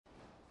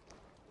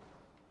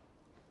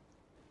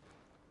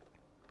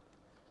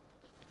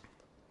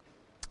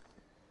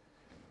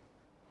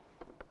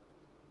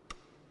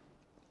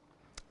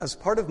As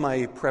part of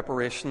my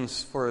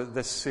preparations for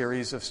this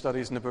series of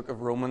studies in the book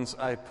of Romans,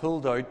 I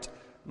pulled out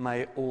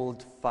my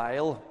old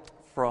file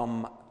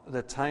from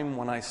the time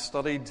when I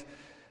studied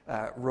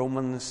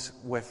Romans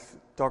with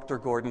Dr.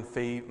 Gordon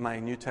Fee, my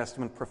New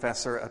Testament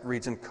professor at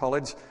Regent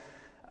College.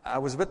 I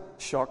was a bit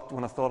shocked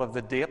when I thought of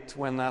the date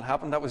when that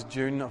happened. That was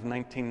June of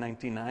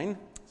 1999,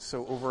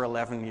 so over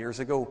 11 years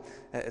ago.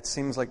 It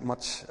seems like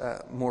much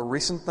more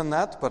recent than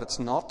that, but it's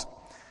not.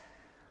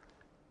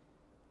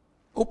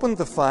 Opened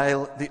the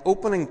file, the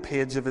opening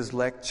page of his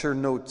lecture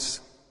notes.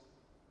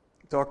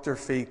 Dr.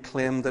 Fee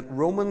claimed that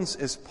Romans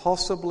is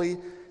possibly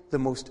the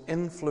most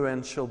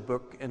influential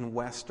book in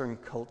Western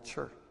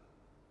culture.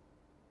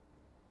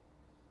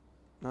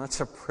 Now,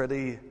 that's a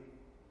pretty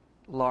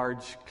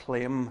large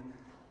claim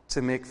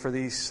to make for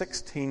these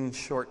 16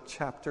 short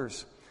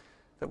chapters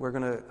that we're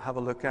going to have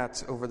a look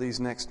at over these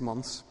next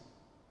months.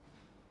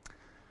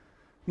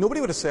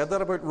 Nobody would have said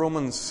that about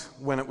Romans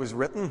when it was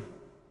written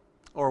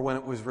or when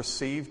it was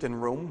received in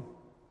Rome.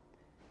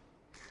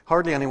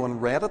 Hardly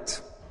anyone read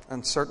it,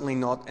 and certainly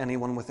not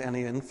anyone with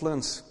any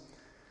influence.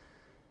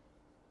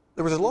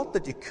 There was a lot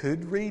that you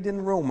could read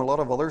in Rome, a lot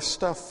of other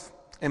stuff.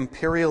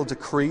 Imperial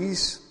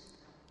decrees,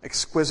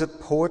 exquisite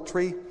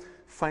poetry,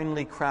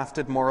 finely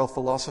crafted moral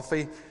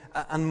philosophy,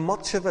 and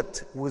much of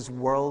it was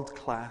world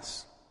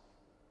class.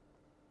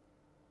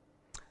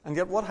 And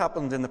yet what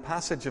happened in the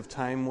passage of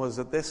time was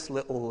that this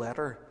little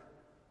letter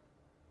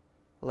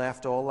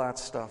left all that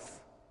stuff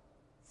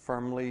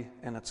firmly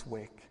in its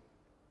wake,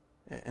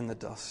 in the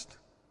dust.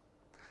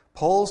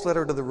 Paul's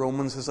letter to the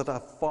Romans has had a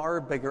far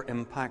bigger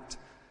impact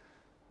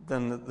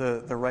than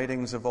the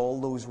writings of all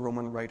those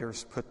Roman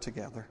writers put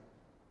together.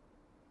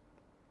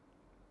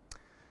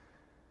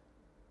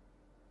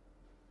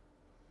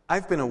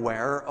 I've been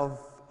aware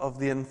of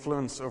the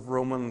influence of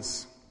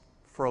Romans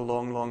for a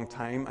long, long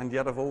time, and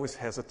yet I've always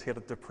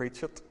hesitated to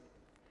preach it.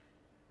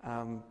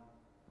 There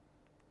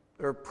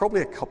are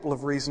probably a couple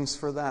of reasons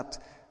for that.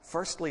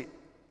 Firstly,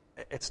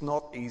 it's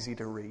not easy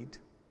to read.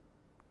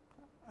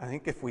 I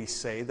think if we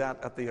say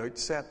that at the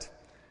outset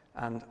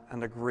and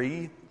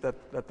agree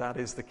that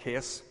is the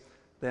case,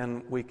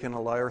 then we can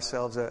allow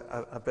ourselves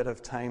a bit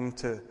of time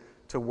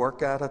to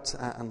work at it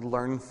and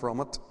learn from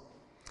it.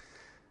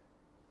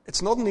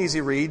 It's not an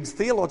easy read.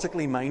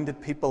 Theologically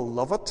minded people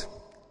love it,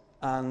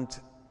 and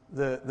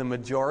the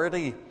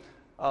majority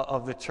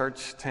of the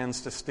church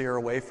tends to steer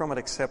away from it,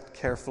 except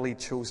carefully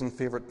chosen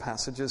favourite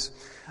passages.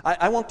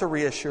 I want to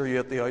reassure you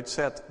at the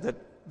outset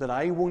that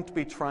I won't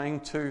be trying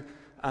to,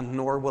 and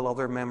nor will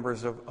other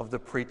members of the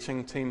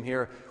preaching team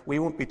here, we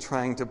won't be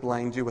trying to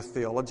blind you with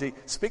theology.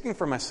 Speaking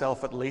for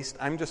myself at least,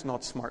 I'm just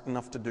not smart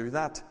enough to do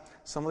that.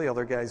 Some of the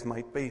other guys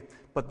might be,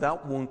 but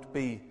that won't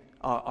be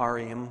our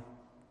aim.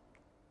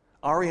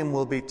 Our aim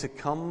will be to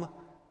come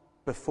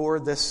before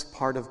this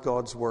part of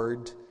God's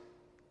Word,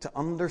 to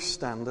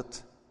understand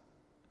it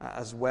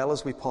as well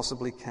as we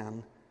possibly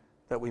can,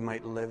 that we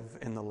might live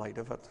in the light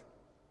of it.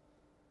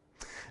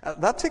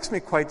 That takes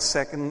me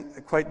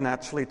quite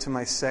naturally to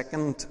my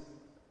second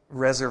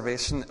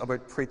reservation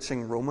about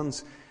preaching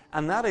Romans,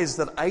 and that is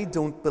that I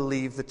don't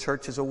believe the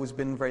church has always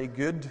been very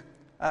good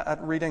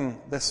at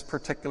reading this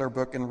particular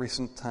book in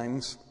recent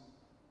times.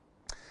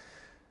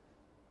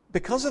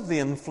 Because of the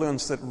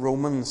influence that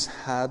Romans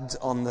had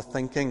on the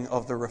thinking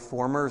of the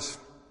Reformers,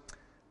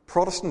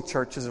 Protestant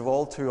churches have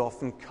all too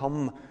often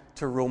come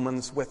to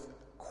Romans with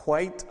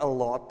quite a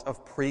lot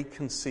of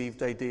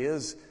preconceived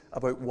ideas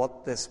about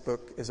what this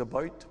book is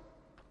about.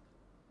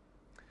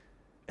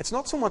 It's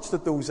not so much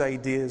that those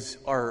ideas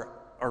are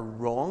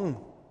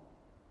wrong,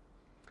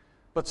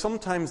 but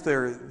sometimes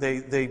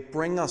they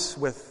bring us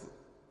with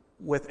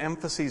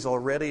emphases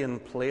already in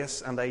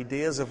place and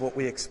ideas of what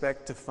we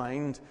expect to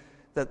find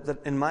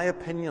that in my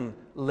opinion,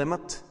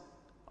 limit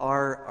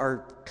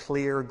our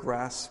clear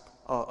grasp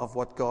of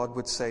what God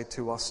would say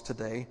to us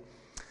today.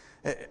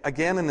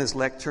 Again, in his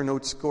lecture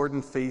notes,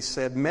 Gordon Fee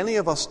said, "Many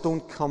of us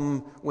don't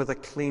come with a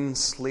clean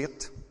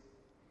slate.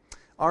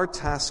 Our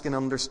task in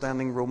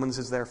understanding Romans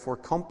is therefore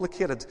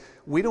complicated.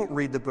 We don't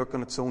read the book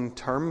on its own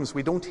terms.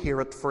 We don't hear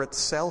it for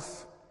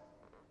itself.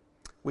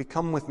 We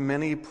come with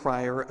many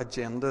prior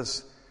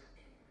agendas."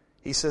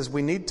 He says,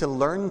 "We need to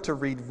learn to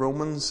read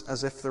Romans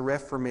as if the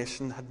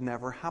Reformation had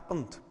never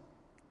happened."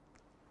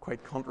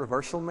 Quite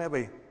controversial,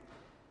 maybe.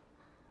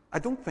 I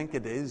don't think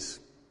it is,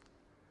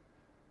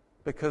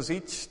 because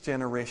each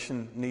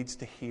generation needs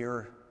to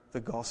hear the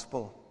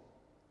gospel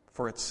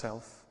for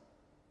itself,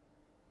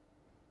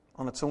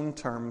 on its own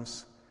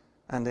terms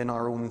and in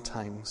our own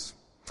times.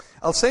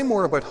 I'll say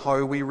more about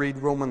how we read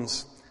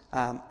Romans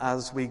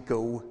as we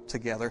go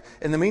together.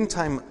 In the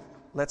meantime,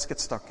 let's get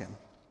stuck in.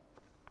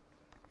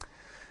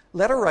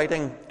 Letter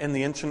writing in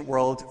the ancient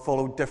world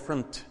followed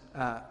different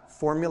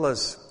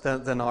formulas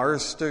than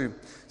ours do.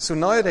 So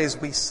nowadays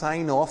we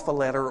sign off a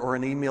letter or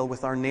an email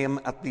with our name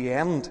at the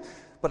end,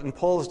 but in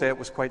Paul's day it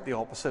was quite the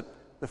opposite.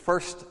 The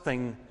first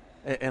thing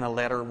in a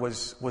letter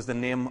was the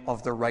name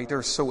of the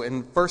writer. So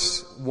in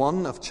verse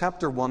 1 of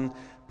chapter 1,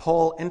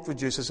 Paul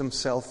introduces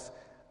himself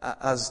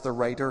as the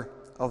writer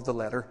of the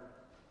letter.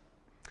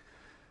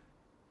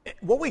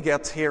 What we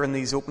get here in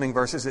these opening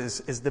verses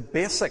is the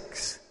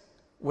basics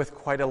with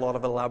quite a lot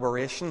of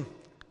elaboration.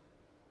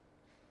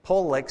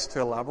 Paul likes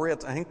to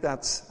elaborate. I think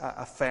that's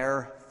a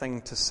fair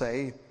thing to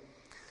say.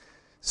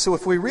 So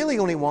if we really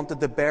only wanted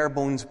the bare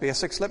bones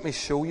basics, let me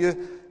show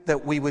you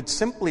that we would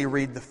simply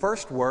read the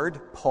first word,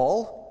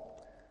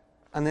 Paul,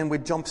 and then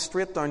we'd jump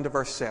straight down to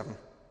verse 7.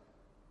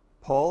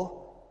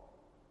 Paul,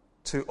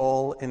 to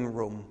all in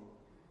Rome.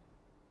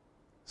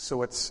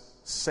 So it's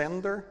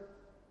sender,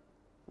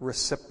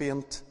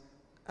 recipient,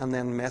 and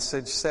then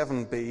message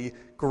 7b,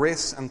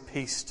 grace and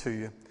peace to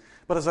you.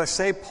 But as I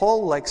say,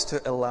 Paul likes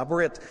to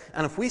elaborate,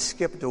 and if we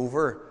skipped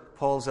over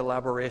Paul's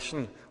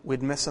elaboration,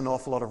 we'd miss an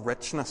awful lot of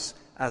richness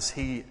as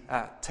he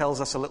tells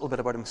us a little bit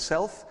about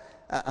himself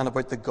and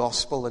about the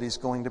gospel that he's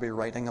going to be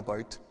writing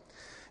about.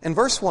 In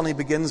verse 1, he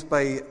begins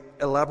by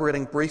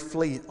elaborating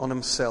briefly on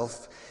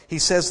himself. He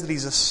says that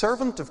he's a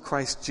servant of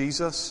Christ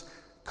Jesus,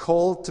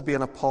 called to be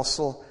an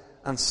apostle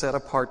and set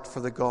apart for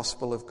the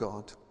gospel of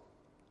God.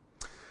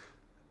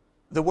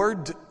 The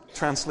word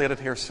translated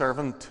here,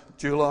 servant,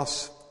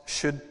 doulos,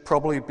 should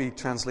probably be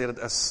translated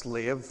as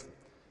slave.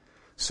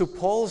 So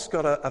Paul's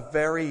got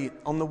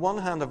on the one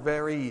hand, a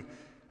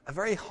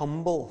very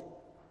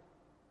humble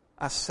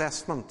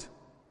assessment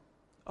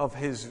of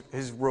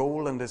his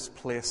role and his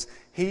place.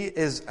 He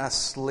is a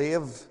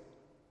slave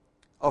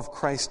of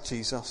Christ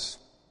Jesus.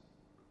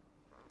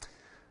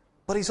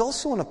 But he's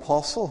also an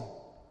apostle.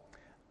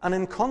 And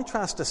in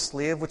contrast to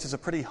slave, which is a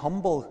pretty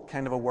humble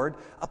kind of a word,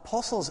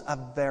 apostle's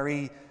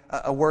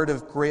a word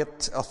of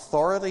great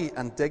authority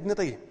and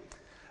dignity.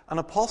 An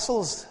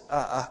apostle's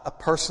a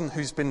person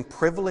who's been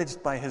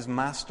privileged by his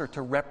master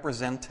to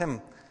represent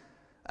him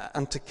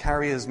and to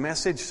carry his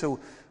message. So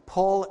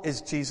Paul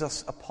is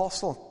Jesus'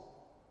 apostle.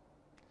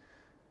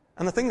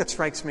 And the thing that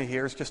strikes me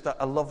here is just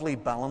a lovely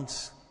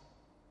balance.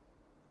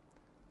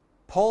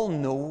 Paul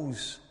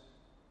knows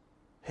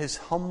his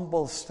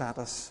humble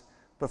status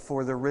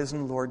before the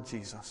risen Lord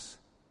Jesus.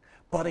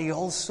 But he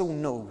also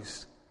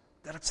knows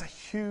that it's a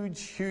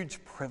huge,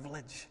 huge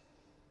privilege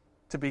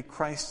to be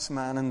Christ's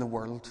man in the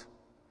world.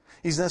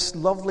 He's this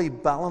lovely,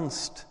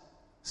 balanced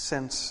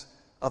sense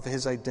of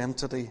his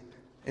identity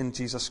in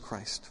Jesus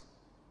Christ.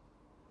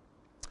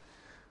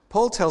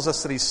 Paul tells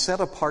us that he's set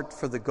apart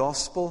for the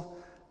gospel,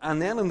 and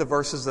then in the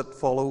verses that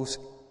follows,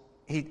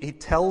 he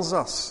tells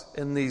us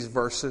in these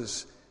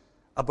verses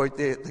about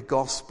the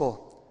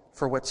gospel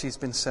for which he's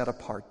been set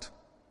apart.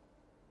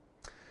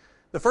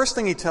 The first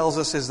thing he tells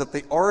us is that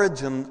the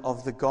origin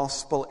of the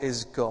gospel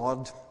is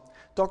God.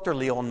 Dr.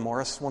 Leon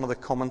Morris, one of the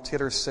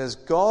commentators, says,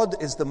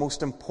 God is the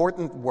most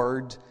important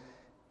word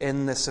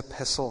in this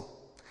epistle.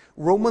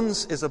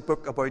 Romans is a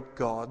book about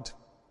God.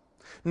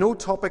 No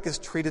topic is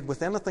treated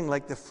with anything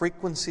like the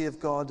frequency of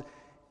God.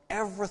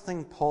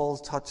 Everything Paul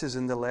touches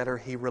in the letter,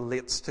 he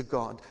relates to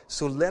God.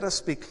 So let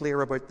us be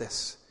clear about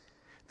this.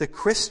 The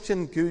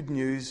Christian good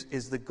news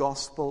is the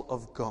gospel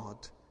of God.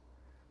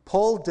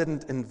 Paul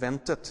didn't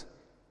invent it.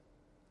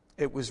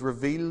 It was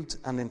revealed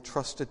and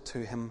entrusted to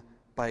him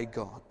by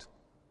God.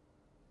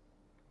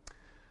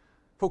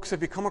 Folks,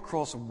 have you come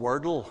across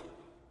Wordle?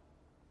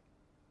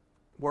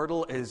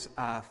 Wordle is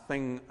a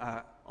thing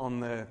on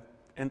the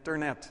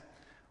internet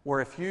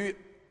where if you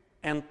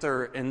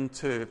enter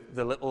into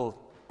the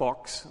little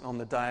box on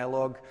the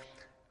dialogue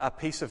a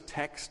piece of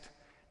text,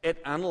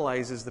 it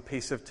analyzes the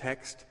piece of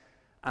text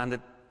and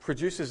it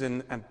produces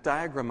in a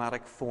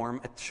diagrammatic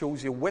form. It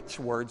shows you which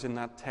words in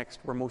that text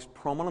were most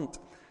prominent.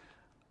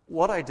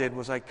 What I did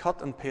was I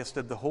cut and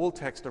pasted the whole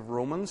text of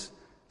Romans,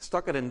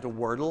 stuck it into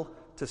Wordle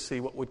to see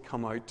what would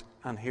come out,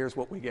 and here's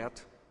what we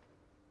get.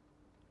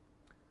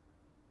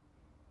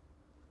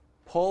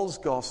 Paul's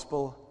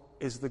gospel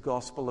is the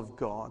gospel of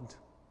God.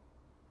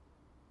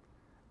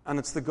 And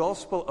it's the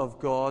gospel of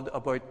God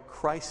about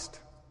Christ,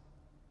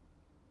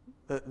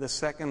 the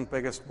second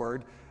biggest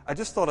word. I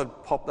just thought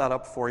I'd pop that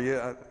up for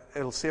you.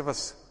 It'll save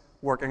us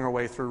working our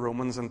way through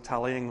Romans and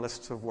tallying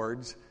lists of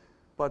words.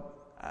 But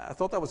I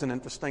thought that was an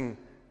interesting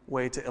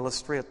way to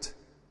illustrate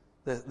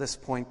this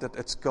point that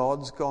it's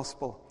God's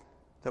gospel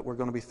that we're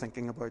going to be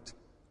thinking about.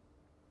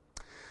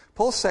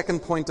 Paul's second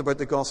point about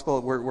the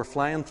gospel, we're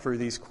flying through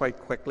these quite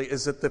quickly,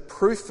 is that the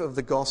proof of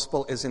the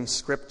gospel is in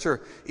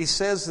Scripture. He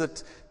says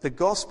that the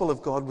gospel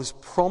of God was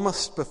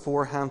promised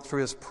beforehand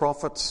through his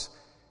prophets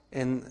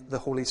in the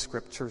Holy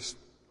Scriptures.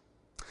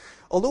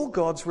 Although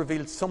God's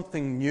revealed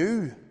something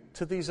new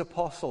to these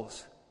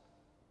apostles,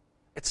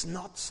 it's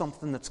not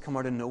something that's come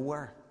out of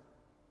nowhere.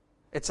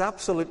 It's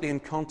absolutely in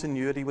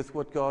continuity with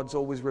what God's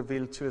always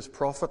revealed to his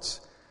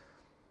prophets.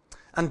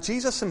 And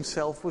Jesus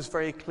himself was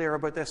very clear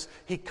about this.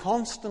 He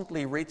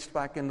constantly reached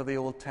back into the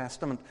Old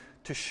Testament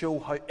to show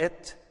how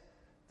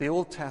the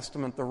Old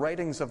Testament, the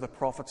writings of the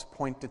prophets,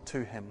 pointed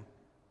to him.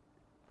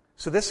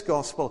 So this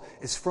gospel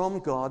is from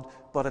God,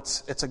 but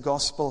it's a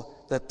gospel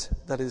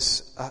that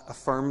is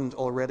affirmed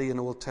already in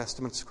Old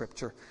Testament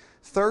Scripture.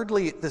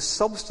 Thirdly, the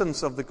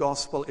substance of the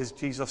gospel is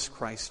Jesus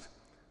Christ.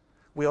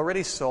 We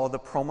already saw the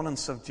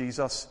prominence of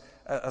Jesus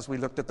as we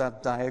looked at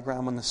that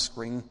diagram on the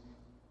screen.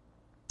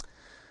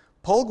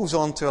 Paul goes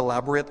on to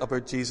elaborate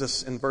about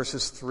Jesus in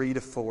verses 3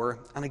 to 4.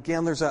 And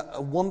again, there's a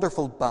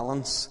wonderful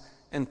balance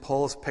in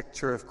Paul's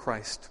picture of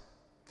Christ.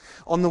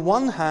 On the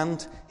one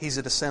hand, he's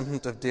a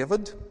descendant of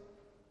David.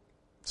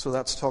 So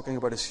that's talking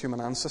about his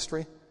human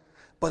ancestry.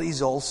 But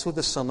he's also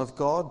the Son of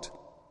God.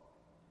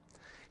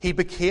 He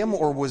became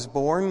or was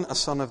born a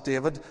son of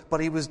David,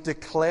 but he was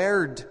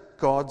declared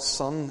God's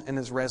son in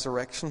his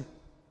resurrection.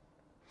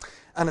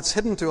 And it's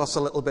hidden to us a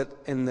little bit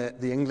in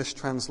the English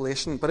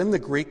translation, but in the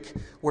Greek,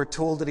 we're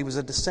told that he was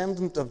a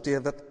descendant of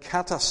David,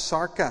 kata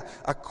sarka,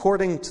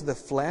 according to the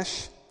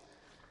flesh,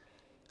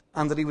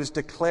 and that he was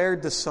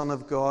declared the Son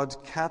of God,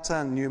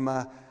 kata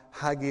pneuma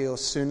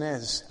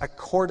hagiosounes,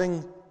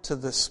 according to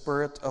the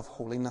Spirit of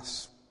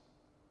holiness.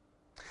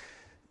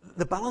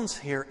 The balance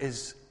here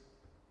is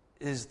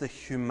the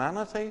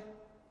humanity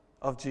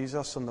of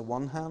Jesus on the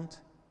one hand,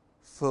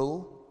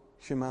 full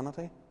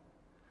humanity,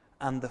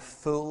 and the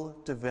full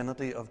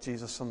divinity of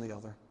Jesus on the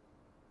other.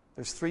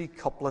 There's three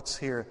couplets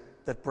here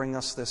that bring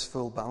us this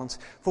full balance.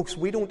 Folks,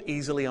 we don't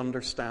easily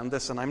understand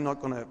this, and I'm not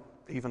going to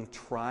even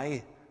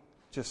try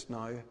just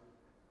now.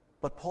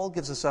 But Paul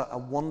gives us a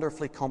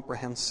wonderfully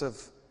comprehensive,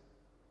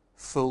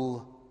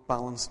 full,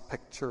 balanced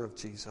picture of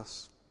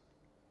Jesus.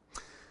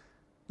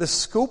 The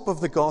scope of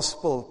the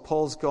gospel,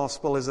 Paul's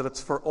gospel, is that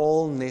it's for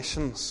all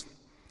nations.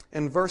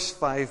 In verse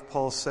 5,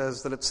 Paul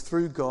says that it's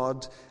through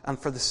God and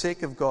for the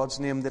sake of God's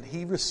name that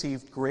he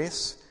received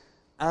grace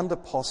and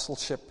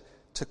apostleship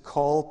to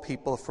call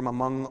people from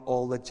among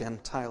all the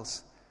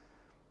Gentiles.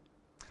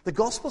 The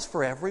gospel's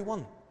for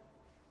everyone.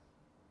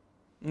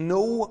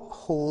 No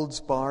holds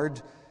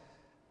barred.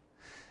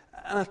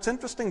 And it's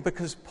interesting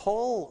because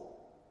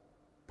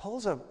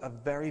Paul's a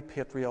very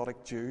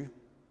patriotic Jew.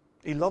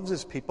 He loves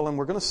his people, and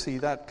we're going to see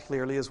that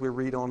clearly as we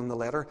read on in the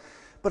letter.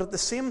 But at the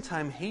same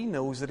time, he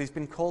knows that he's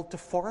been called to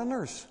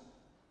foreigners.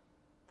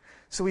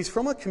 So he's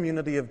from a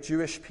community of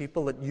Jewish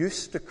people that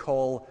used to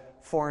call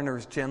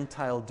foreigners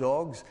Gentile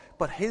dogs.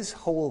 But his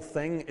whole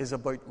thing is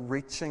about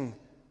reaching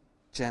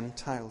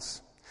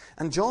Gentiles.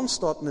 And John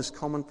Stott in his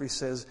commentary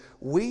says,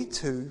 we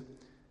too,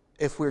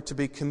 if we're to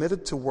be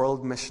committed to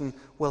world mission,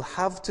 will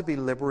have to be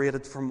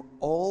liberated from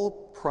all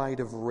pride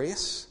of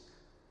race,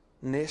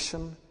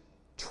 nation,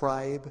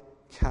 tribe,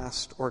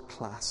 caste, or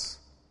class,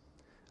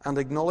 and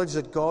acknowledge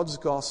that God's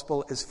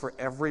gospel is for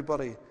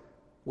everybody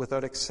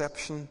without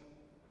exception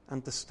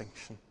and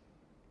distinction.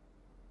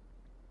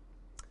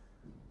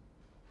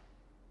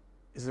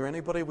 Is there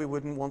anybody we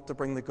wouldn't want to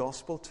bring the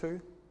gospel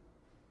to?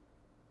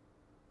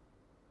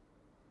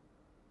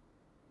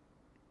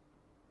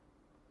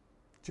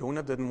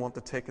 Jonah didn't want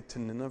to take it to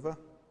Nineveh.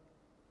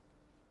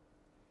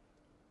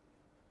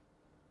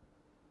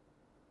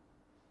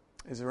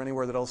 Is there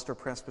anywhere that Ulster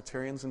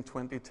Presbyterians in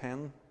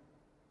 2010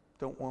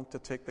 don't want to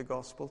take the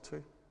gospel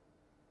to?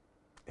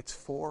 It's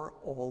for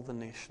all the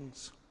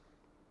nations.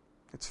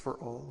 It's for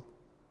all.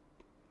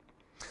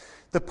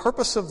 The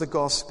purpose of the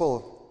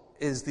gospel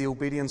is the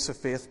obedience of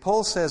faith.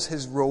 Paul says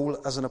his role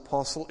as an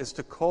apostle is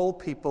to call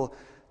people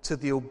to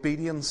the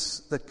obedience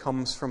that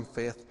comes from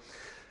faith.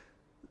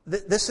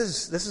 This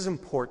is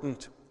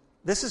important.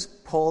 This is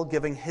Paul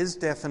giving his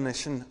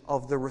definition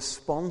of the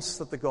response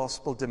that the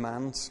gospel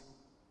demands.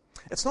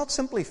 It's not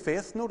simply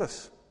faith,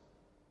 notice.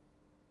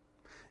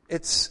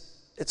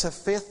 It's a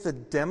faith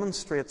that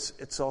demonstrates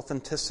its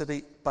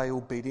authenticity by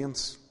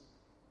obedience.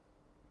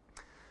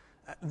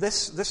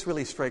 This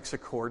really strikes a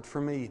chord for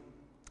me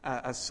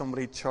as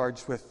somebody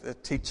charged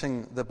with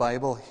teaching the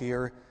Bible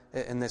here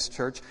in this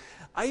church.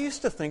 I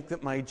used to think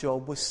that my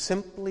job was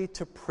simply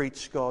to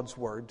preach God's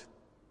word.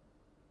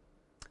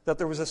 That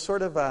there was a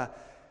sort of a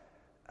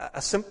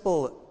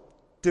simple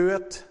do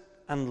it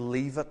and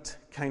leave it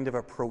kind of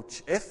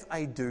approach. If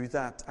I do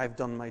that, I've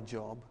done my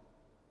job.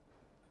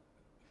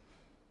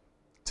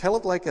 Tell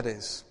it like it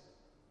is.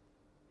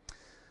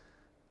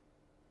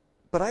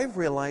 But I've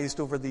realized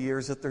over the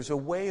years that there's a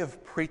way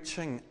of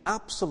preaching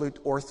absolute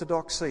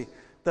orthodoxy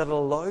that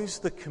allows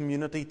the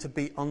community to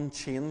be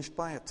unchanged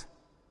by it.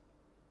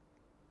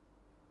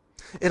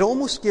 It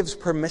almost gives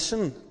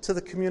permission to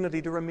the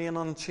community to remain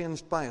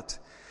unchanged by it.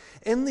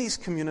 In these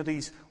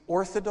communities,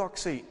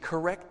 orthodoxy,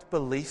 correct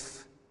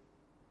belief,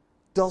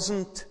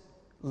 doesn't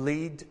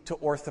lead to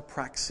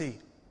orthopraxy,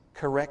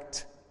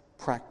 correct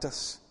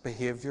practice,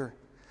 behavior.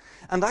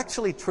 And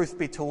actually, truth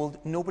be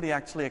told, nobody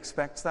actually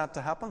expects that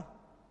to happen.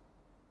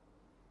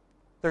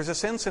 There's a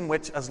sense in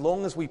which, as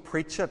long as we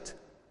preach it,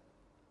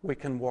 we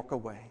can walk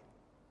away.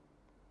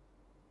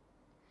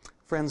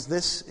 Friends,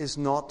 this is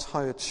not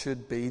how it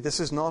should be. This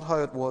is not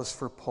how it was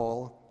for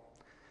Paul.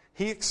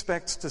 He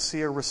expects to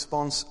see a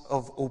response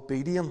of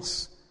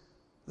obedience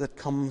that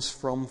comes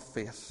from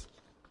faith.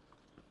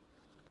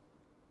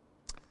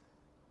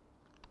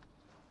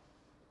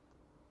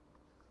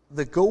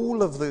 The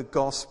goal of the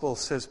gospel,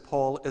 says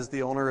Paul, is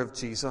the honor of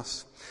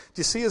Jesus. Do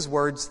you see his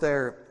words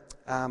there?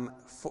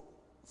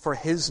 For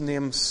his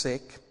name's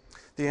sake.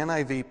 The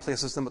NIV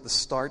places them at the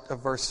start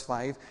of verse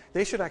 5.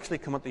 They should actually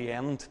come at the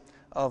end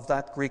of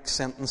that Greek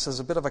sentence as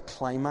a bit of a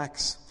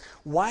climax.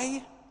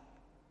 Why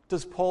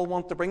does Paul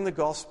want to bring the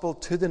gospel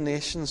to the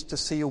nations to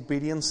see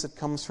obedience that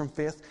comes from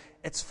faith?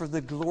 It's for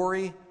the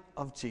glory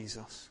of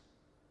Jesus.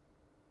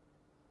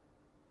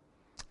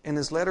 In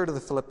his letter to the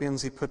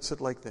Philippians, he puts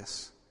it like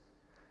this: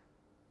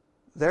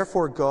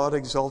 "Therefore God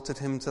exalted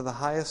him to the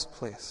highest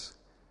place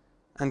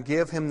and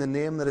gave him the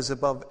name that is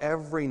above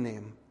every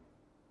name,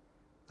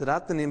 that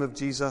at the name of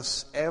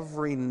Jesus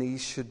every knee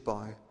should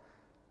bow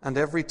and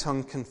every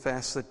tongue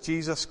confess that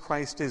Jesus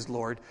Christ is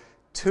Lord,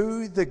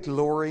 to the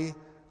glory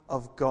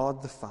of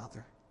God the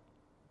Father."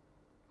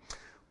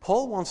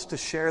 Paul wants to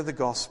share the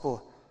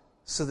gospel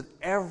so that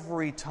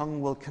every tongue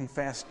will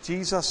confess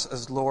Jesus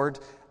as Lord,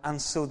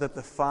 and so that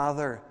the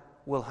Father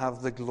will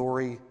have the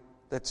glory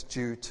that's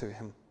due to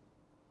him.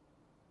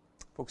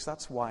 Folks,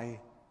 that's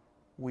why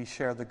we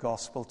share the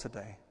gospel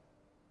today,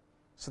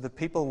 so that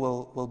people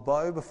will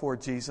bow before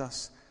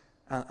Jesus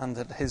and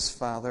that his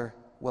Father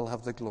will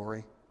have the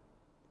glory.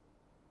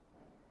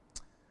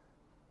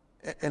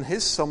 In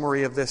his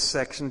summary of this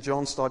section,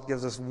 John Stott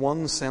gives us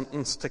one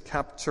sentence to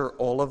capture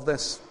all of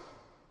this.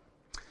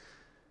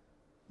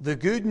 "The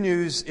good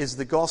news is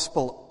the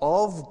gospel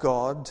of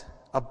God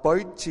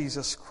about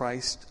Jesus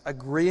Christ,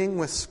 agreeing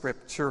with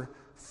Scripture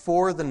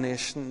for the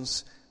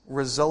nations,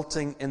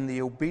 resulting in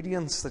the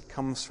obedience that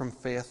comes from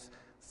faith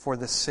for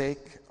the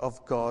sake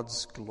of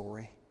God's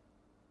glory."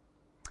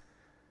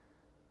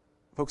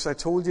 Folks, I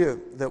told you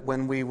that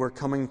when we were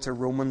coming to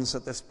Romans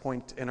at this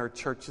point in our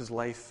church's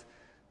life,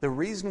 the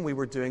reason we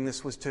were doing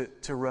this was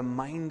to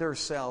remind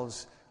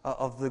ourselves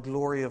of the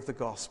glory of the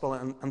gospel.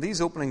 And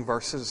these opening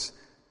verses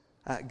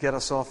get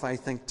us off, I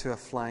think, to a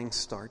flying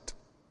start.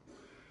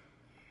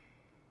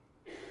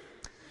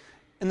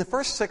 In the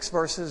first 6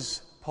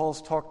 verses,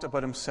 Paul's talked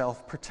about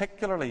himself,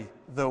 particularly,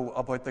 though,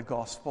 about the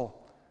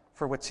gospel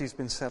for which he's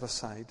been set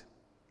aside.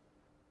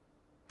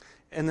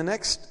 In the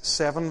next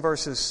 7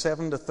 verses,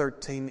 7 to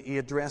 13, he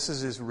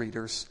addresses his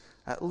readers.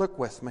 Look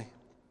with me.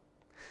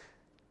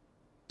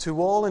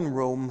 "To all in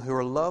Rome who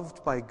are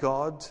loved by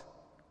God,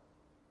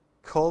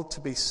 called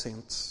to be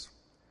saints,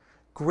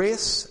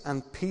 grace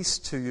and peace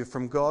to you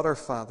from God our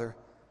Father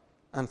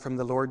and from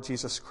the Lord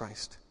Jesus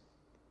Christ."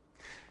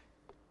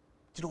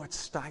 Do you know, it's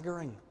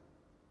staggering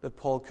that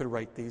Paul could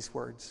write these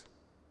words.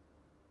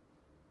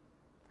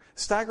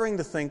 Staggering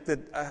to think that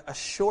a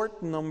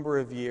short number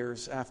of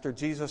years after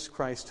Jesus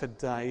Christ had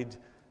died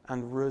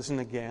and risen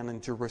again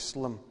in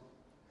Jerusalem,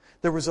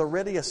 there was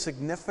already a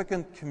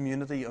significant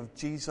community of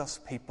Jesus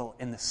people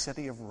in the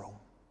city of Rome,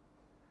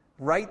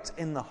 right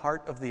in the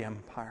heart of the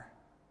empire.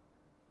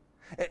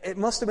 It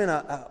must have been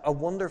a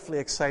wonderfully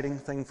exciting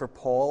thing for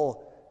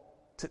Paul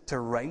to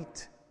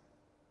write.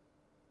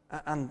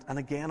 And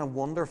again, a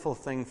wonderful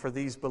thing for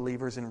these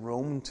believers in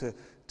Rome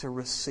to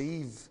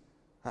receive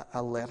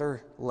a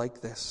letter like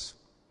this.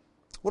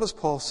 What does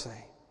Paul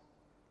say?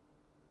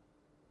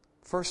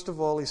 First of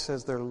all, he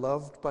says they're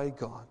loved by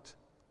God.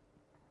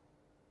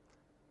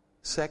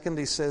 Second,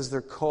 he says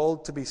they're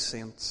called to be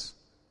saints.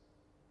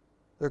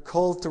 They're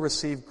called to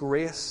receive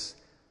grace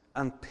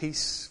and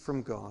peace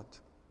from God.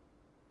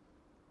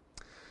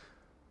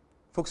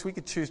 Folks, we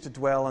could choose to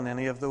dwell on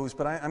any of those,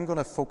 but I'm going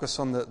to focus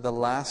on the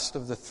last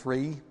of the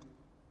 3.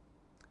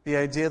 The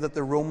idea that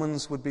the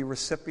Romans would be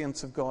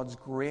recipients of God's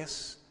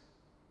grace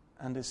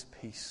and his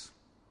peace.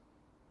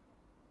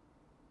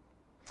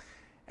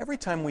 Every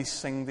time we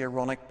sing the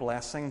Aaronic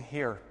blessing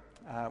here,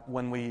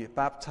 when we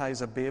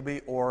baptize a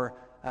baby or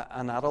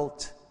an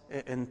adult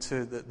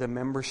into the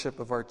membership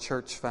of our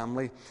church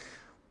family,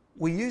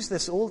 we use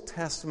this Old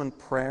Testament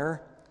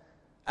prayer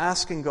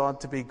asking God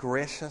to be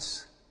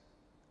gracious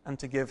and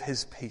to give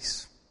his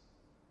peace.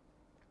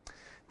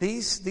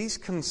 These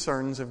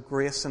concerns of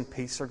grace and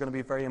peace are going to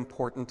be very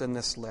important in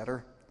this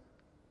letter.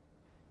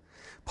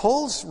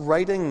 Paul's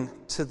writing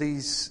to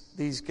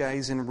these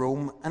guys in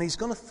Rome, and he's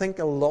going to think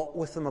a lot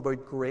with them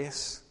about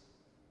grace.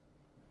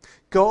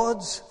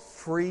 God's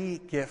free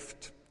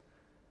gift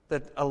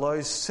that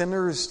allows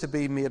sinners to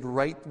be made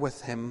right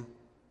with him.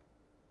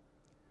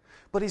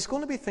 But he's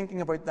going to be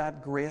thinking about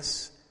that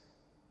grace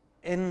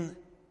in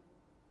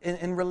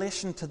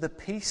relation to the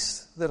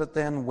peace that it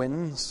then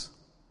wins.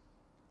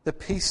 The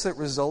peace that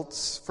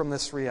results from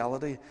this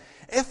reality.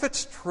 If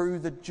it's true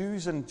that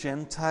Jews and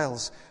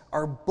Gentiles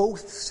are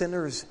both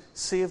sinners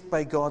saved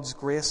by God's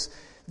grace,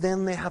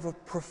 then they have a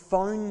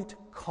profound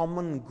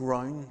common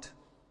ground.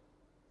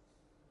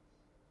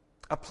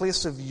 A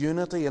place of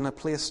unity and a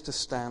place to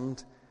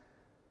stand.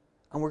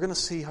 And we're going to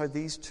see how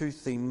these 2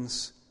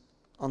 themes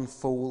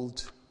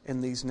unfold in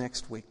these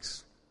next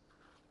weeks.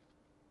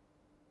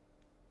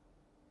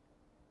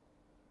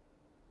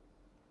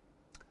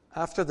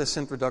 After this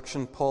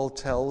introduction, Paul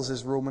tells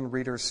his Roman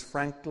readers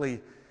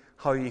frankly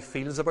how he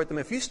feels about them.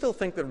 If you still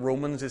think that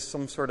Romans is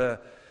some sort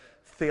of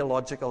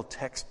theological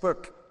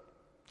textbook,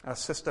 a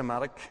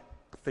systematic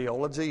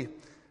theology,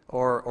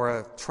 or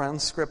a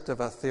transcript of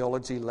a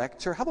theology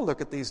lecture, have a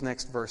look at these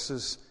next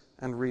verses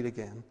and read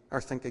again, or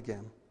think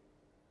again.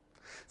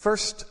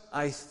 "First,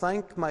 I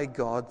thank my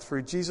God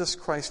through Jesus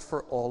Christ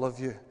for all of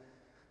you,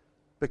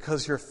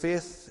 because your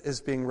faith is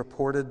being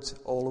reported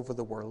all over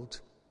the world.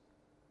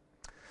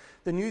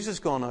 The news has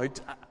gone out.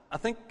 I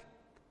think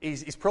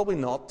he's probably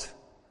not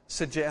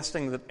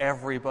suggesting that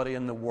everybody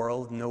in the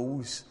world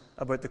knows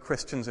about the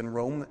Christians in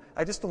Rome.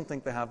 I just don't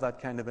think they have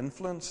that kind of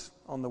influence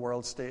on the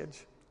world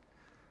stage.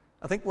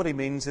 I think what he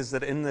means is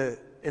that in the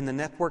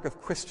network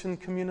of Christian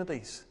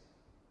communities,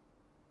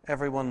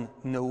 everyone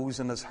knows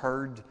and has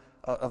heard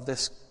of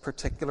this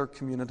particular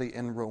community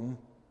in Rome.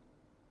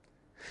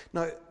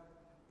 Now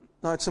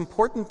it's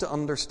important to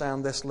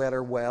understand this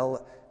letter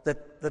well,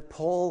 that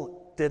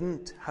Paul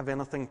didn't have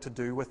anything to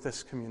do with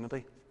this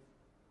community.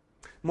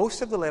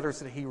 Most of the letters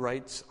that he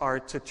writes are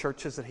to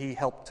churches that he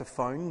helped to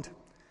found.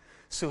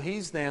 So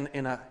he's then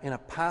in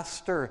a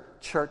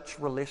pastor-church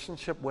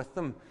relationship with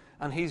them,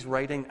 and he's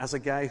writing as a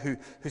guy who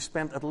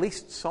spent at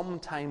least some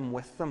time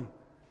with them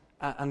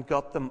and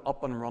got them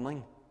up and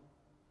running.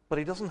 But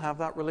he doesn't have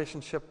that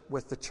relationship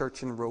with the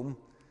church in Rome.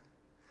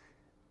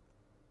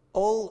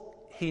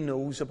 All he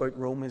knows about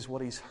Rome is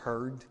what he's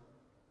heard.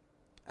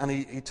 And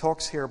he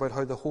talks here about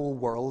how the whole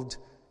world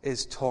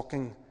is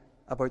talking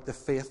about the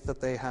faith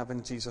that they have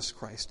in Jesus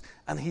Christ.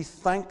 And he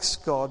thanks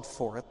God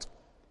for it.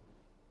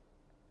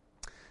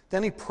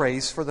 Then he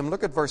prays for them.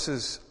 Look at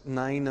verses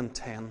 9 and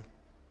 10.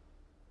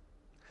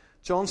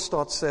 John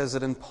Stott says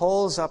that in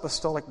Paul's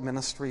apostolic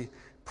ministry,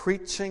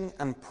 preaching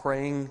and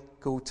praying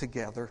go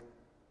together.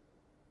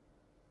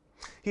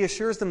 He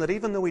assures them that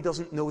even though he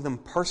doesn't know them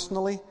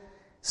personally,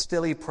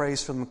 still he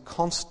prays for them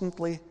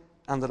constantly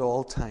and at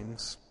all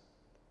times.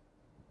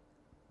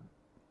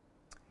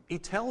 He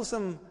tells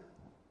them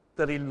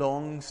that he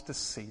longs to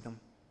see them.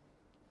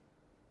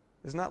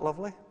 Isn't that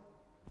lovely?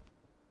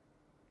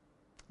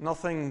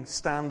 Nothing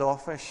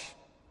standoffish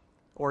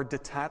or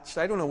detached.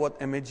 I don't know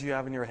what image you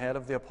have in your head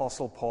of the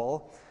Apostle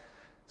Paul.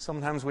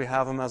 Sometimes we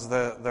have him as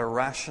the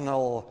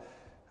rational,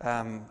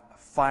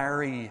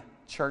 fiery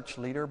church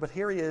leader, but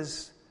here he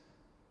is,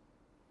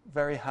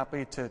 very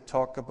happy to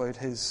talk about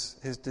his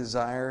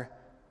desire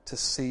to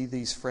see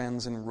these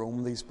friends in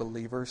Rome, these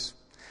believers.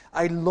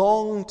 I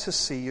long to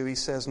see you, he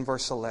says in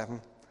verse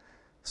 11,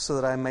 so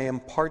that I may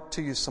impart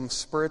to you some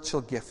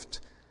spiritual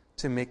gift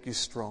to make you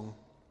strong.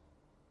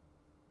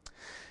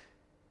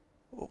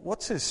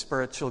 What's his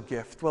spiritual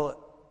gift? Well,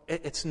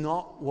 it's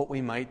not what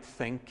we might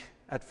think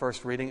at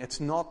first reading. It's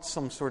not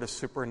some sort of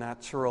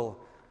supernatural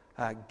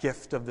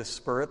gift of the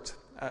Spirit,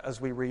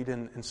 as we read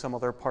in some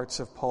other parts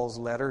of Paul's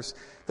letters.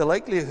 The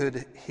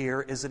likelihood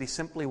here is that he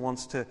simply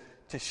wants to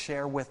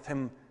share with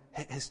him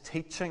his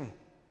teaching.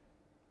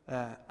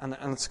 And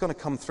it's going to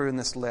come through in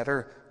this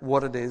letter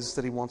what it is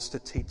that he wants to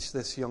teach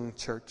this young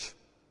church.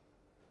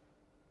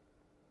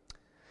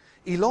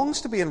 He longs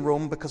to be in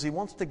Rome because he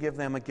wants to give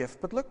them a gift.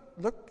 But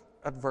look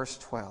at verse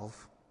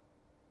 12.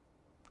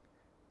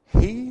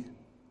 He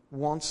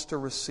wants to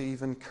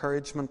receive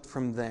encouragement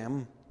from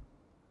them.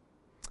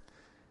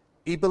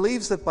 He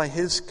believes that by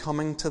his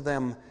coming to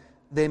them,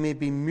 they may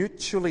be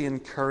mutually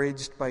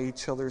encouraged by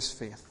each other's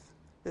faith.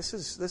 This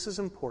is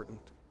important.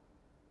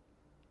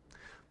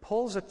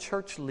 Paul's a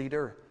church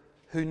leader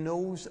who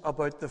knows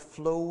about the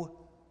flow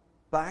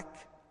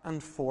back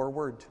and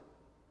forward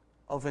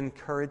of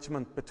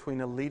encouragement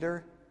between a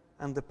leader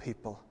and the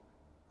people.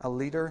 A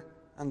leader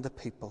and the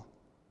people.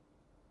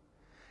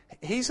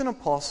 He's an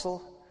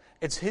apostle.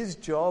 It's his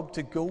job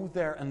to go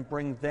there and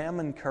bring them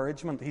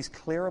encouragement. He's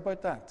clear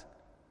about that.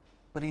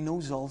 But he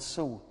knows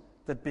also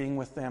that being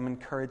with them,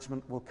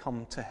 encouragement will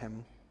come to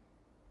him.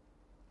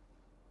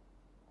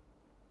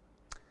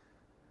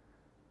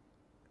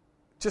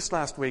 Just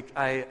last week,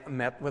 I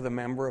met with a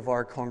member of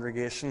our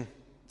congregation.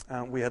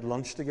 We had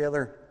lunch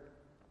together.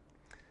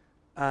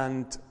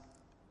 And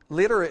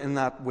later in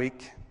that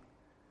week,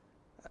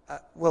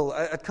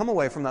 I'd come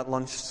away from that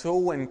lunch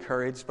so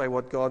encouraged by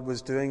what God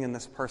was doing in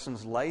this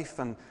person's life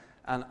and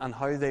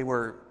how they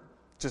were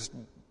just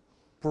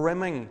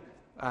brimming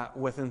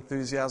with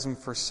enthusiasm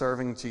for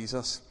serving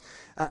Jesus.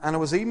 And I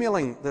was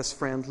emailing this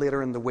friend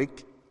later in the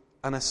week,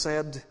 and I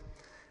said,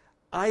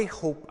 I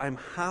hope I'm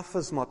half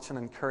as much an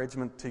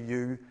encouragement to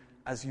you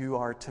as you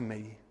are to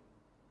me.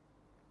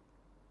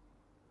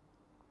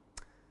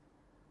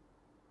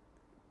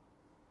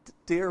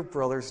 Dear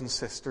brothers and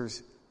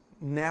sisters,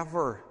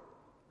 never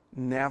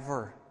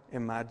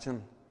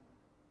imagine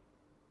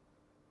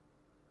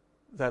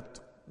that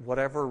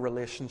whatever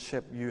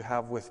relationship you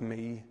have with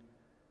me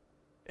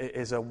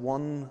is a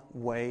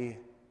one-way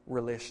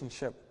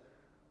relationship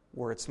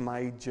where it's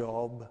my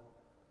job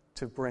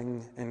to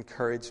bring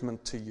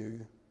encouragement to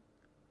you.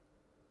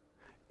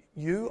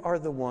 You are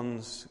the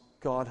ones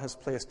God has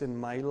placed in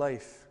my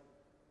life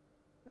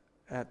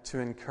to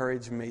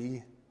encourage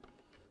me,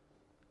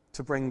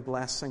 to bring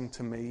blessing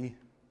to me.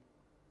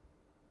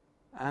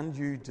 And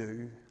you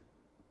do.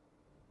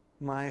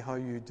 My, how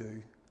you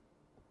do.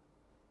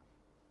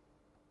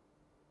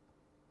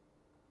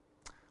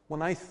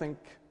 When I think,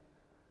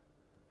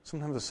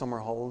 sometimes a summer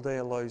holiday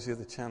allows you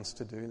the chance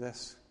to do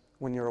this,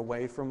 when you're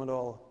away from it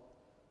all.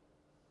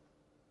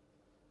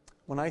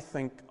 When I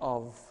think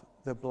of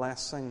the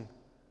blessing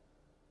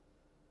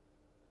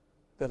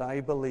that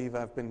I believe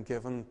I've been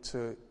given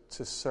to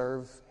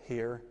serve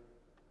here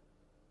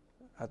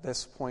at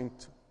this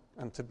point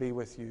and to be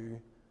with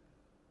you.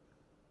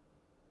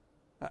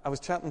 I was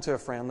chatting to a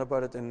friend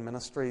about it in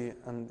ministry,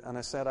 and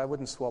I said I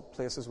wouldn't swap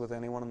places with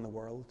anyone in the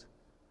world.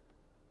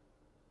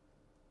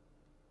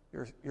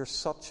 You're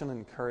such an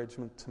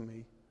encouragement to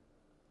me.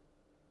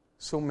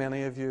 So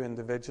many of you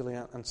individually,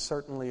 and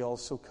certainly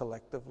also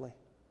collectively.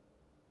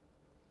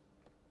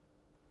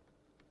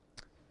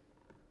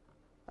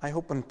 I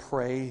hope and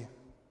pray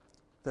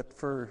that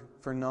for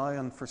now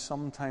and for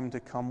some time to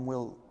come,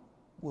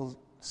 we'll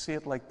see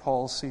it like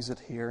Paul sees it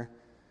here,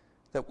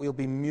 that we'll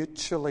be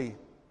mutually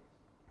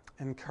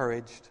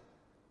encouraged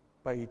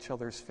by each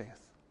other's faith.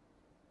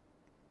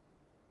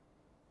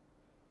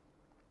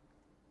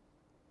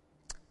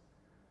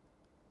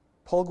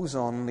 Paul goes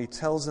on and he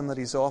tells them that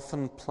he's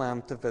often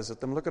planned to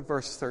visit them. Look at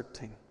verse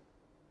 13.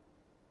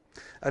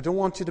 I don't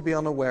want you to be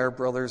unaware,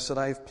 brothers, that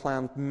I've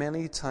planned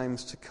many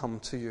times to come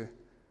to you,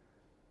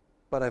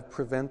 but I've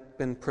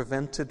been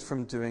prevented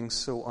from doing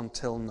so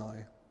until now.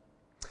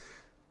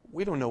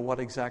 We don't know what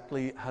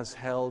exactly has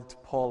held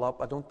Paul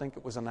up. I don't think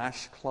it was an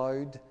ash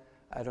cloud.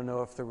 I don't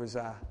know if there was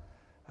a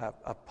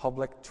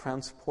public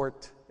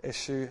transport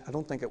issue. I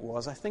don't think it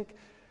was. I think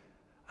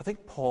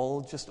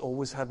Paul just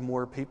always had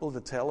more people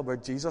to tell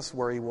about Jesus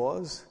where he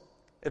was.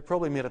 It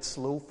probably made it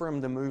slow for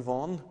him to move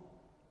on.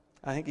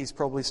 I think he's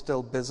probably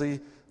still busy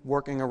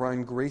working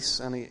around Greece,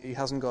 and he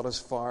hasn't got as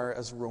far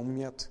as Rome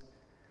yet.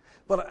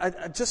 But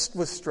I just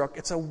was struck.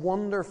 It's a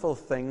wonderful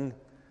thing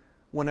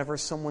whenever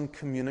someone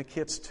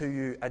communicates to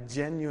you a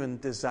genuine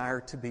desire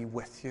to be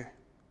with you.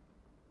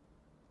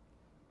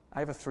 I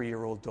have a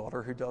 3-year-old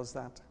daughter who does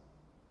that.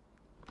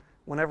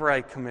 Whenever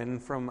I come in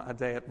from a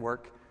day at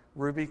work,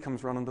 Ruby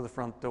comes running to the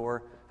front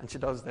door and she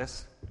does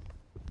this.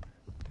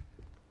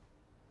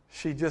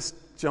 She just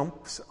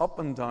jumps up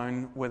and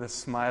down with a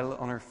smile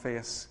on her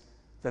face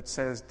that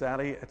says,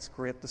 "Daddy, it's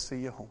great to see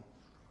you home."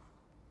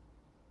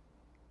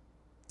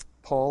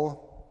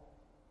 Paul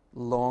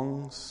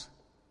longs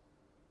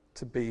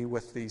to be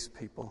with these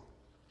people.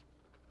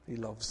 He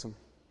loves them.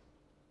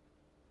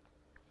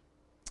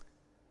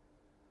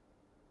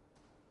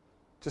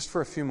 Just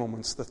for a few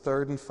moments, the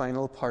third and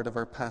final part of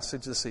our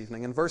passage this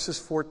evening. In verses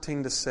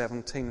 14 to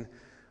 17,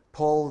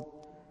 Paul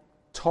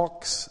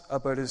talks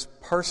about his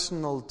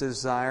personal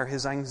desire,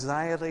 his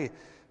anxiety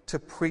to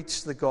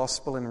preach the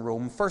gospel in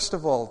Rome. First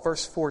of all,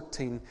 verse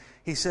 14,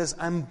 he says,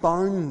 I'm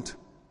bound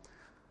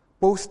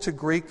both to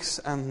Greeks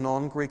and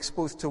non-Greeks,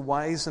 both to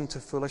wise and to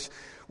foolish.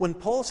 When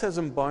Paul says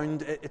I'm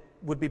bound, it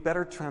would be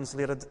better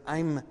translated,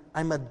 I'm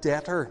a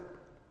debtor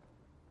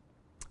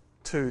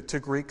to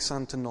Greeks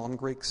and to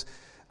non-Greeks.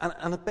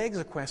 And it begs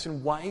a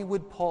question, why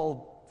would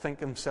Paul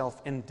think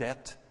himself in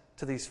debt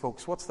to these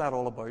folks? What's that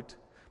all about?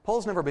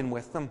 Paul's never been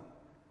with them.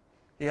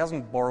 He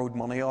hasn't borrowed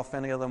money off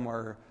any of them,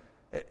 or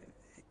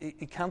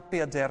he can't be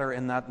a debtor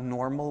in that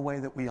normal way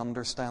that we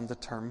understand the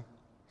term.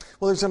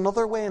 Well, there's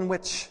another way in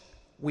which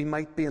we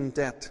might be in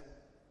debt.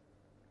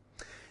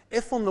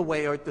 If on the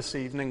way out this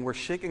evening we're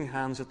shaking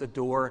hands at the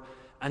door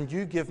and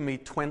you give me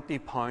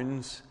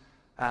 £20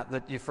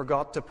 that you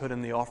forgot to put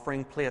in the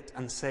offering plate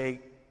and say,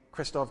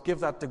 Christoph,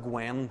 give that to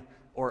Gwen,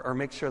 or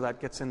make sure that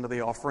gets into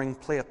the offering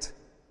plate,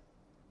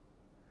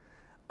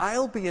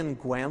 I'll be in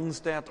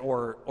Gwen's debt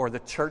or the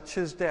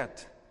church's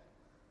debt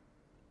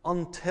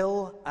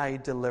until I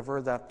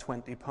deliver that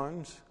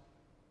 £20.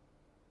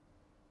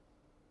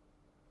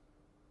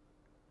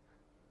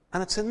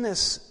 And it's in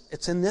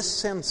this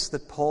sense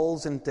that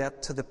Paul's in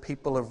debt to the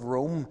people of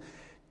Rome.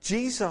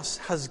 Jesus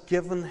has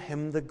given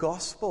him the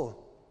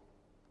gospel.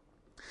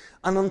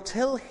 And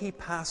until he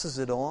passes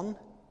it on,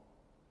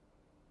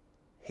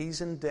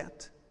 he's in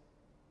debt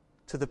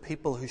to the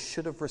people who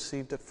should have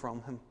received it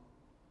from him.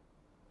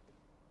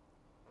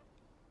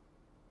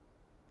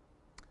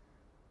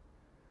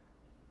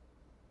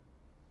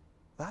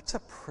 That's a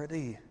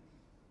pretty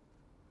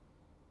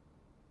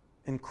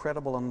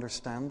incredible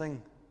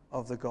understanding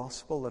of the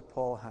gospel that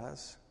Paul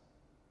has.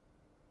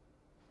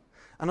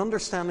 An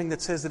understanding that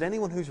says that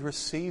anyone who's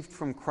received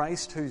from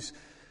Christ, who's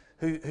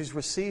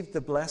received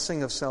the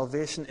blessing of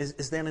salvation,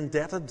 is then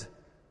indebted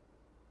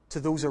to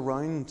those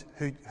around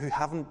who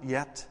haven't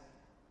yet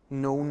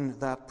known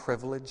that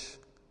privilege.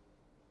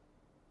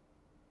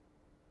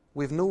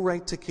 We have no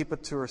right to keep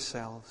it to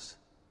ourselves.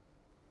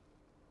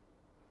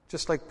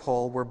 Just like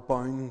Paul, we're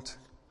bound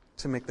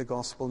to make the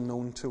gospel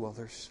known to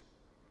others.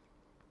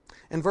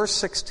 In verse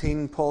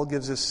 16, Paul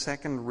gives his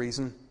second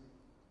reason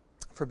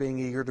for being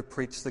eager to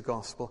preach the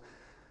gospel.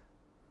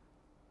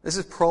 This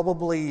is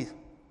probably,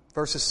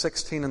 verses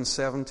 16 and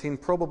 17,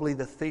 probably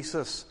the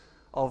thesis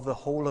of the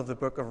whole of the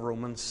book of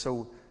Romans.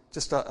 So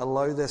just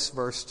allow this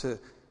verse to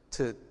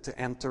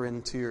enter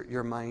into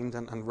your mind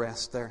and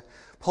rest there.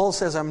 Paul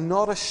says, I'm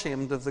not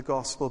ashamed of the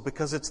gospel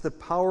because it's the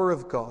power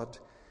of God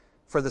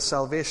for the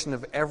salvation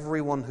of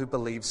everyone who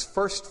believes,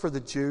 first for the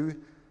Jew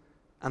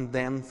and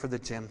then for the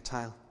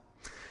Gentile.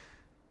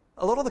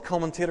 A lot of the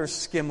commentators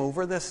skim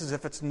over this as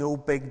if it's no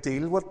big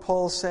deal what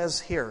Paul says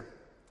here.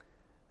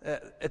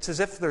 It's as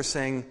if they're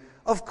saying,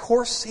 of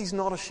course he's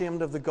not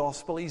ashamed of the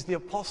gospel. He's the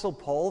Apostle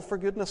Paul, for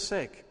goodness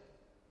sake.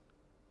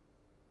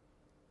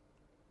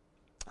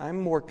 I'm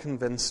more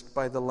convinced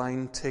by the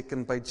line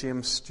taken by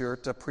James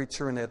Stewart, a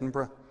preacher in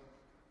Edinburgh.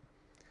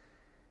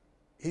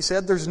 He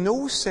said, "There's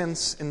no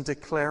sense in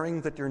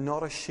declaring that you're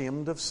not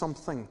ashamed of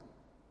something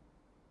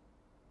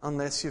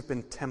unless you've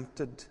been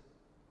tempted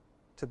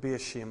to be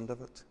ashamed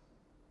of it."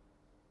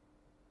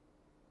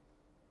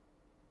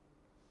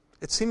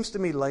 It seems to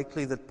me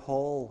likely that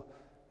Paul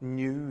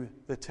knew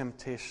the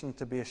temptation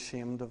to be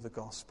ashamed of the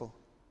gospel.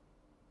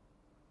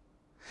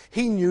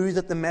 He knew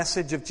that the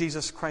message of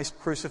Jesus Christ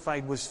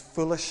crucified was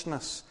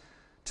foolishness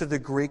to the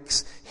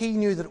Greeks. He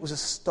knew that it was a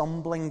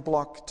stumbling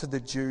block to the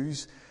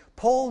Jews.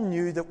 Paul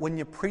knew that when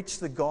you preach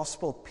the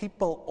gospel,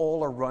 people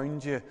all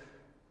around you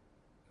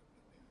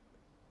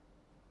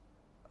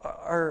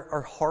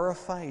are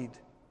horrified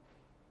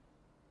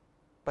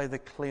by the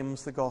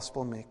claims the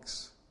gospel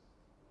makes.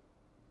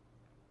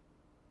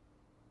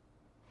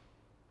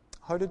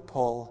 How did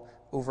Paul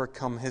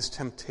overcome his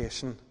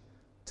temptation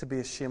to be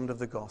ashamed of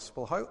the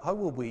gospel? How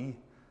will we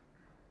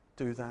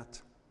do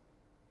that?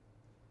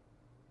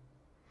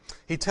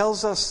 He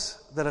tells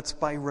us that it's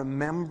by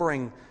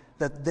remembering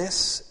that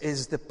this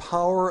is the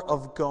power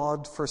of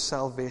God for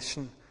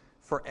salvation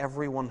for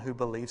everyone who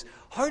believes.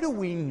 How do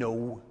we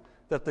know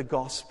that the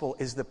gospel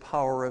is the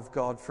power of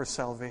God for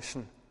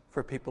salvation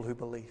for people who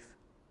believe?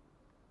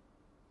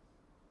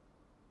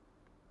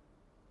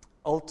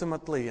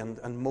 Ultimately,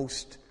 and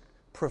most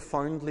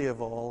profoundly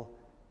of all,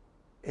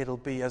 it'll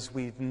be as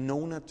we've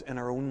known it in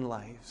our own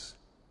lives.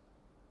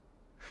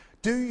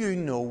 Do you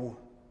know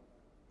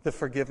the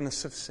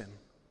forgiveness of sin?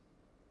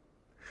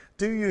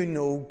 Do you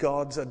know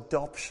God's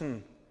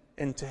adoption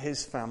into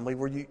His family,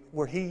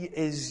 where He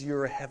is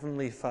your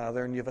heavenly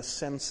Father, and you have a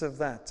sense of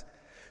that?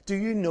 Do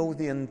you know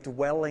the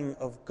indwelling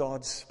of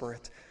God's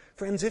Spirit?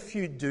 Friends, if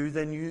you do,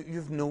 then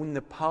you've known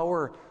the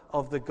power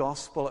of the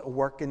gospel at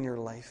work in your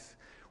life.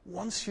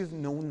 Once you've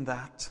known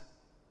that,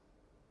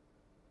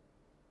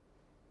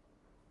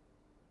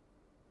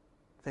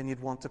 then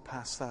you'd want to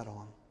pass that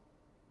on.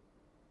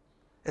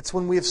 It's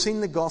when we have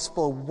seen the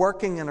gospel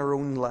working in our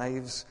own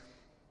lives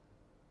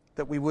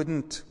that we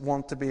wouldn't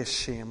want to be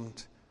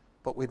ashamed,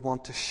 but we'd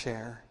want to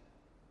share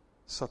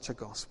such a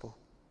gospel.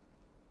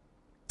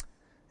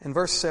 In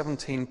verse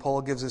 17,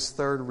 Paul gives his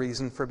third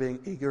reason for being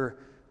eager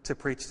to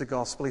preach the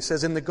gospel. He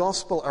says, "In the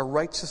gospel, a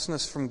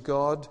righteousness from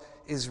God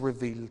is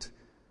revealed,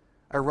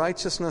 a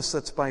righteousness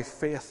that's by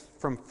faith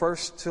from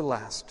first to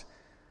last,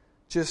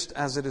 just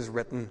as it is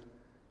written,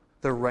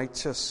 the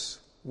righteous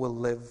will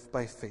live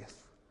by faith."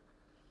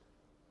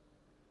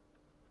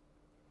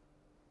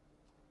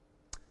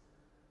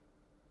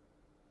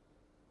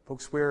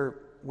 Folks,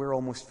 we're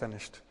almost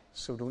finished,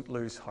 so don't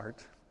lose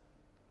heart.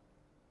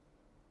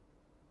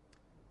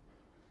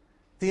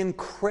 The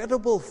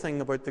incredible thing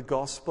about the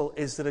gospel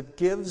is that it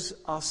gives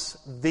us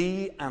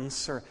the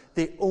answer,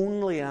 the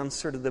only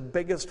answer to the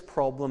biggest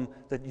problem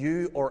that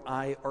you or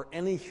I or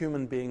any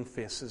human being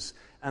faces,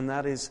 and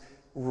that is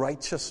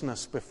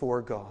righteousness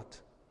before God.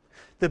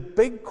 The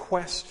big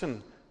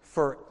question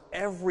for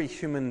every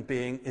human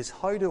being is,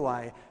 how do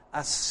I,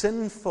 a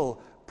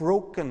sinful,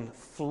 broken,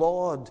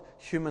 flawed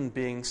human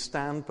being,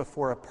 stand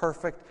before a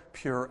perfect,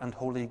 pure, and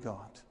holy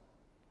God?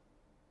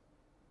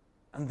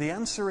 And the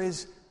answer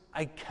is,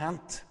 I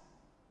can't.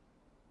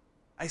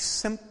 I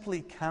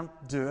simply can't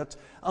do it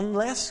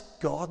unless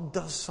God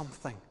does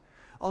something.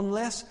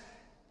 Unless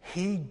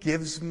He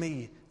gives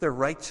me the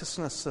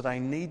righteousness that I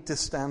need to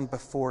stand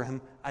before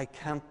Him, I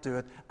can't do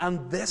it.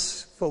 And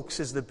this, folks,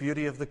 is the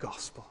beauty of the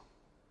gospel.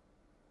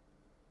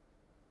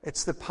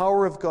 It's the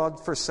power of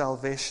God for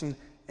salvation.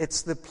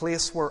 It's the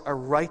place where a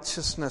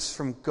righteousness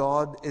from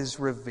God is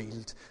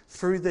revealed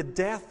through the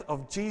death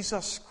of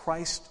Jesus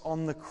Christ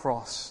on the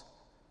cross.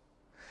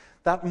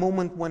 That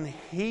moment when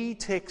He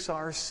takes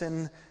our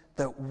sin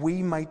that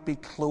we might be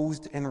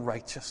clothed in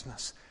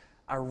righteousness.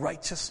 A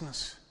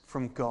righteousness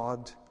from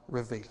God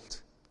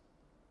revealed.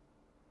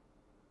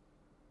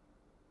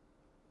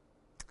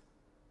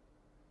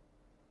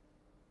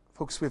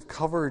 Folks, we've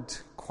covered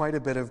quite a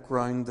bit of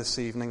ground this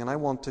evening, and I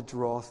want to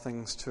draw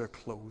things to a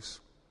close.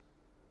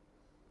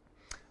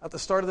 At the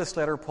start of this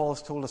letter, Paul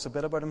has told us a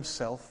bit about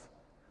himself,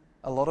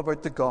 a lot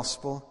about the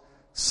gospel,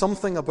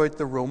 something about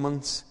the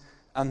Romans,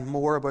 and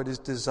more about his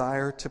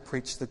desire to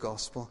preach the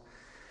gospel.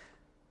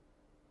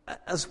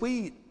 As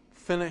we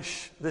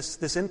finish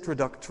this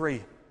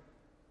introductory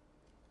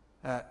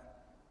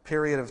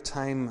period of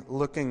time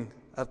looking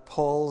at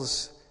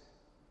Paul's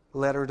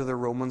letter to the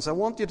Romans, I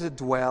want you to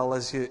dwell,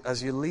 as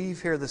you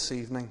leave here this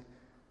evening,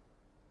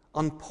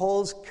 on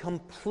Paul's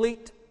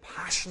complete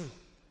passion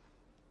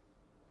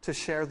to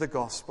share the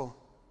gospel.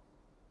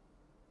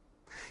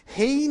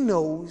 He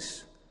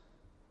knows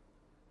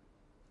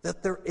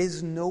that there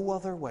is no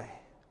other way.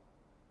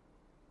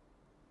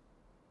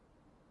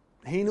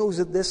 He knows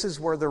that this is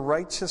where the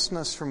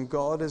righteousness from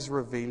God is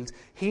revealed.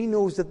 He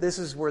knows that this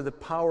is where the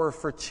power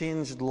for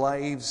changed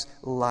lives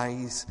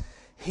lies.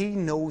 He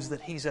knows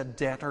that he's a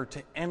debtor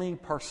to any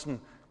person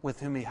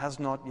with whom he has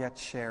not yet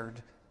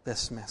shared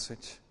this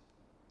message.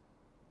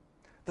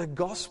 The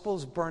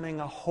gospel's burning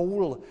a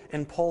hole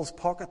in Paul's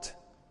pocket.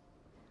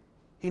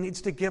 He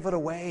needs to give it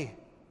away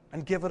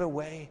and give it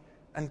away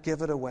and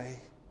give it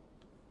away.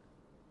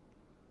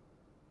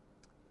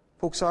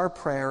 Folks, our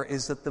prayer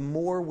is that the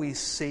more we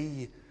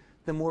see,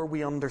 the more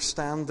we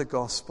understand the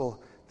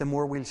gospel, the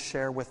more we'll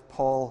share with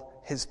Paul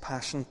his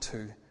passion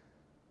too.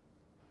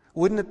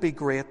 Wouldn't it be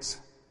great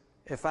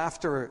if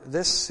after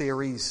this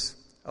series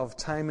of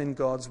time in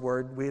God's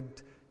Word,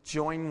 we'd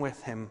join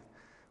with him.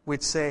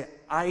 We'd say,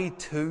 I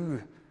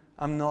too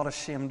am not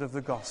ashamed of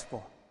the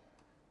gospel,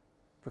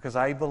 because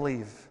I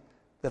believe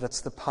that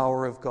it's the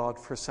power of God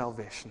for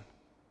salvation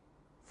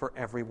for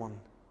everyone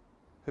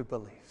who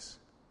believes.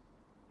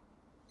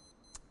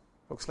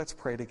 Folks, let's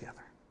pray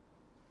together.